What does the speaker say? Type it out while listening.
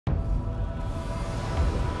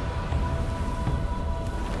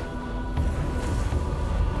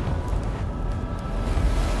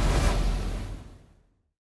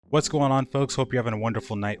What's going on, folks? Hope you're having a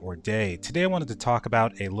wonderful night or day. Today I wanted to talk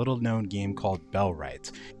about a little known game called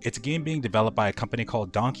Bellwright. It's a game being developed by a company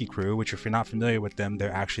called Donkey Crew, which if you're not familiar with them,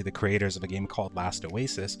 they're actually the creators of a game called Last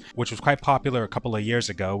Oasis, which was quite popular a couple of years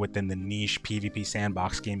ago within the niche PvP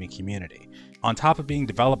sandbox gaming community. On top of being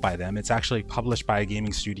developed by them, it's actually published by a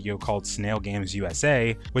gaming studio called Snail Games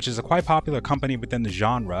USA, which is a quite popular company within the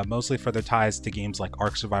genre, mostly for their ties to games like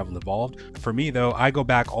Ark Survival Evolved. For me though, I go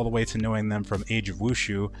back all the way to knowing them from Age of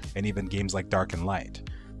Wushu and even games like Dark and Light.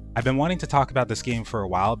 I've been wanting to talk about this game for a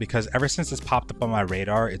while because ever since it's popped up on my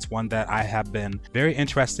radar, it's one that I have been very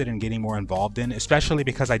interested in getting more involved in, especially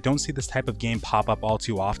because I don't see this type of game pop up all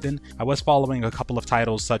too often. I was following a couple of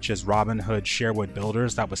titles such as Robin Hood Sherwood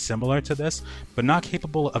Builders that was similar to this, but not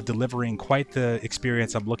capable of delivering quite the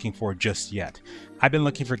experience I'm looking for just yet. I've been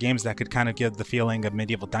looking for games that could kind of give the feeling of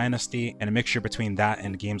Medieval Dynasty and a mixture between that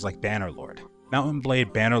and games like Bannerlord. Mountain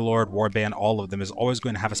Blade, Bannerlord, Warband, all of them is always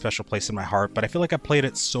going to have a special place in my heart, but I feel like I've played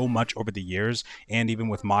it so much over the years, and even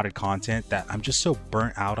with modded content, that I'm just so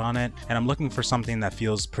burnt out on it, and I'm looking for something that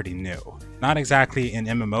feels pretty new. Not exactly in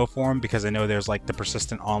MMO form, because I know there's like the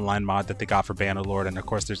persistent online mod that they got for Bannerlord, and of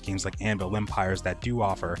course there's games like Anvil Empires that do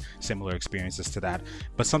offer similar experiences to that,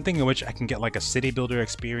 but something in which I can get like a city builder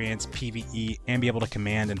experience, PvE, and be able to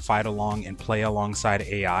command and fight along and play alongside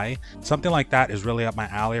AI. Something like that is really up my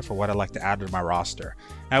alley for what I like to add to my roster.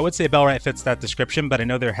 I would say Bellwright fits that description, but I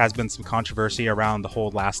know there has been some controversy around the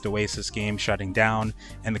whole Last Oasis game shutting down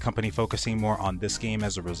and the company focusing more on this game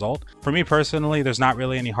as a result. For me personally, there's not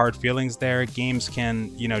really any hard feelings there. Games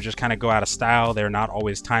can, just kind of go out of style. They're not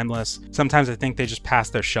always timeless. Sometimes I think they just pass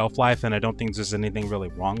their shelf life, and I don't think there's anything really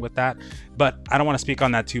wrong with that. But I don't want to speak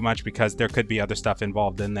on that too much because there could be other stuff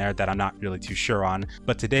involved in there that I'm not really too sure on.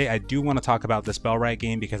 But today I do want to talk about this Bellwright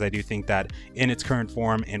game because I do think that in its current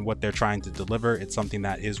form and what they're trying to deliver, it's something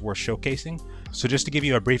that is worth showcasing. So just to give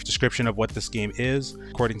you a brief description of what this game is,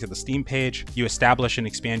 according to the Steam page, you establish and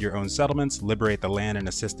expand your own settlements, liberate the land and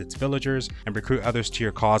assist its villagers, and recruit others to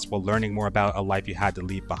your cause while learning more about a life you had to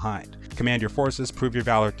leave behind. Command your forces, prove your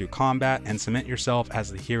valor through combat, and cement yourself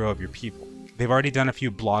as the hero of your people. They've already done a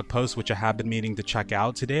few blog posts which I have been meaning to check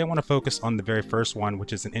out. Today I want to focus on the very first one,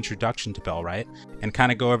 which is an introduction to Bellwright, and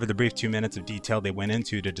kind of go over the brief 2 minutes of detail they went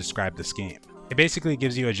into to describe this game. It basically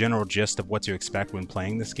gives you a general gist of what to expect when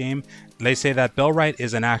playing this game. They say that Bellwright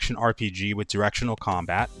is an action RPG with directional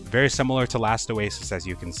combat, very similar to Last Oasis as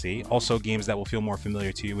you can see. Also games that will feel more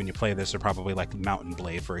familiar to you when you play this are probably like Mountain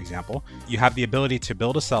Blade, for example. You have the ability to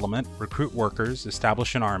build a settlement, recruit workers,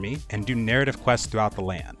 establish an army, and do narrative quests throughout the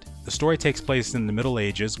land. The story takes place in the Middle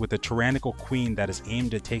Ages with a tyrannical queen that is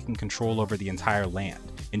aimed at taking control over the entire land.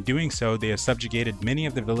 In doing so, they have subjugated many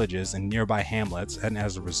of the villages and nearby hamlets, and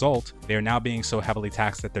as a result, they are now being so heavily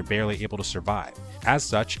taxed that they're barely able to survive. As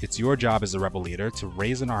such, it's your job as a rebel leader to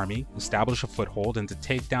raise an army, establish a foothold, and to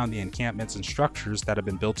take down the encampments and structures that have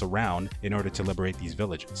been built around in order to liberate these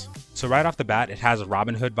villages. So right off the bat, it has a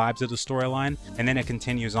Robin Hood vibe to the storyline, and then it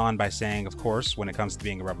continues on by saying, of course, when it comes to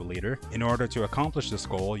being a rebel leader, in order to accomplish this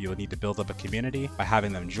goal, you'll need to build up a community by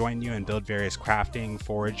having them join you and build various crafting,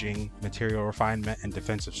 foraging, material refinement, and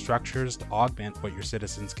defensive structures to augment what your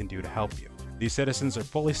citizens can do to help you. These citizens are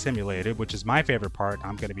fully simulated, which is my favorite part.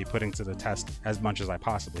 I'm going to be putting to the test as much as I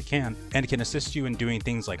possibly can, and can assist you in doing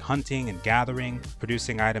things like hunting and gathering,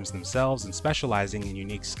 producing items themselves, and specializing in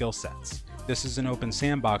unique skill sets. This is an open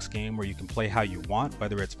sandbox game where you can play how you want,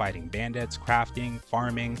 whether it's fighting bandits, crafting,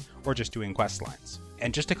 farming, or just doing quest lines.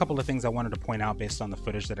 And just a couple of things I wanted to point out based on the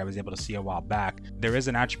footage that I was able to see a while back. There is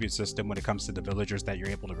an attribute system when it comes to the villagers that you're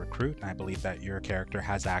able to recruit, and I believe that your character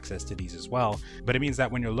has access to these as well. But it means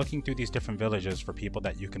that when you're looking through these different villages for people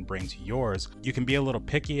that you can bring to yours, you can be a little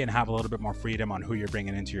picky and have a little bit more freedom on who you're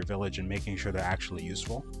bringing into your village and making sure they're actually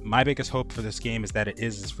useful. My biggest hope for this game is that it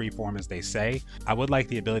is as freeform as they say. I would like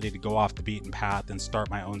the ability to go off the beaten path and start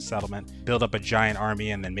my own settlement, build up a giant army,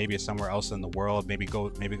 and then maybe somewhere else in the world, maybe go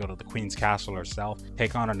to the Queen's Castle herself,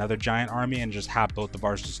 take on another giant army and just have both of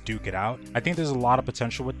ours just duke it out. I think there's a lot of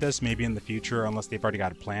potential with this, maybe in the future, unless they've already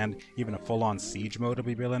got it planned. Even a full-on siege mode would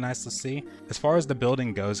be really nice to see. As far as the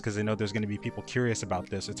building goes, because I know there's going to be people curious about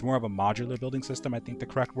this, it's more of a modular building system, I think the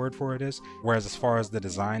correct word for it is. Whereas as far as the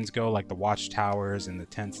designs go, like the watchtowers and the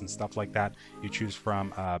tents and stuff like that, you choose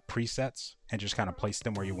from presets. and just kind of place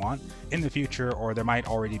them where you want. In the future, or there might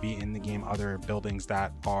already be in the game other buildings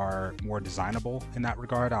that are more designable in that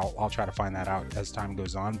regard. I'll try to find that out as time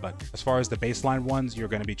goes on, but as far as the baseline ones, you're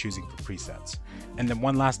going to be choosing for presets. And then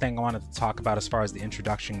one last thing I wanted to talk about as far as the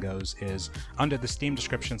introduction goes is under the Steam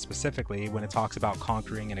description specifically, when it talks about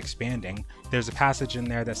conquering and expanding, there's a passage in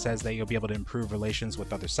there that says that you'll be able to improve relations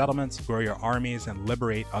with other settlements, grow your armies, and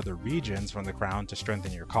liberate other regions from the crown to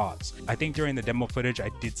strengthen your cause. I think during the demo footage I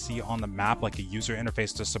did see on the map like a user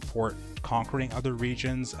interface to support conquering other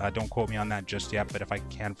regions. Don't quote me on that just yet, but if I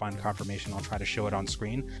can find confirmation, I'll try to show it on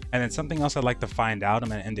screen. And then something else I'd like to find out, I'm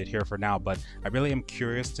going to end it here for now, but I really am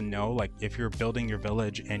curious to know, like, if you're building your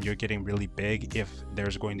village and you're getting really big, if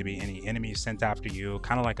there's going to be any enemies sent after you,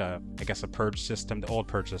 kind of like I guess a purge system, the old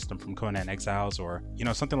purge system from Conan Exiles, or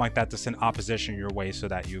something like that to send opposition your way so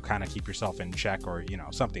that you kind of keep yourself in check, or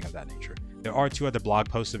something of that nature. There are 2 other blog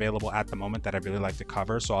posts available at the moment that I'd really like to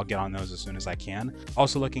cover, so I'll get on those as soon as I can.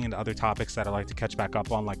 Also looking into other topics that I'd like to catch back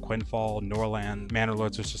up on, like Quinfall, Norland, Manor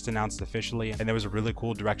Lords was just announced officially, and there was a really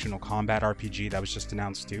cool directional combat RPG that was just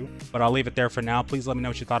announced too. But I'll leave it there for now. Please let me know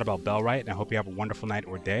what you thought about Bellwright, and I hope you have a wonderful night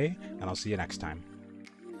or day, and I'll see you next time.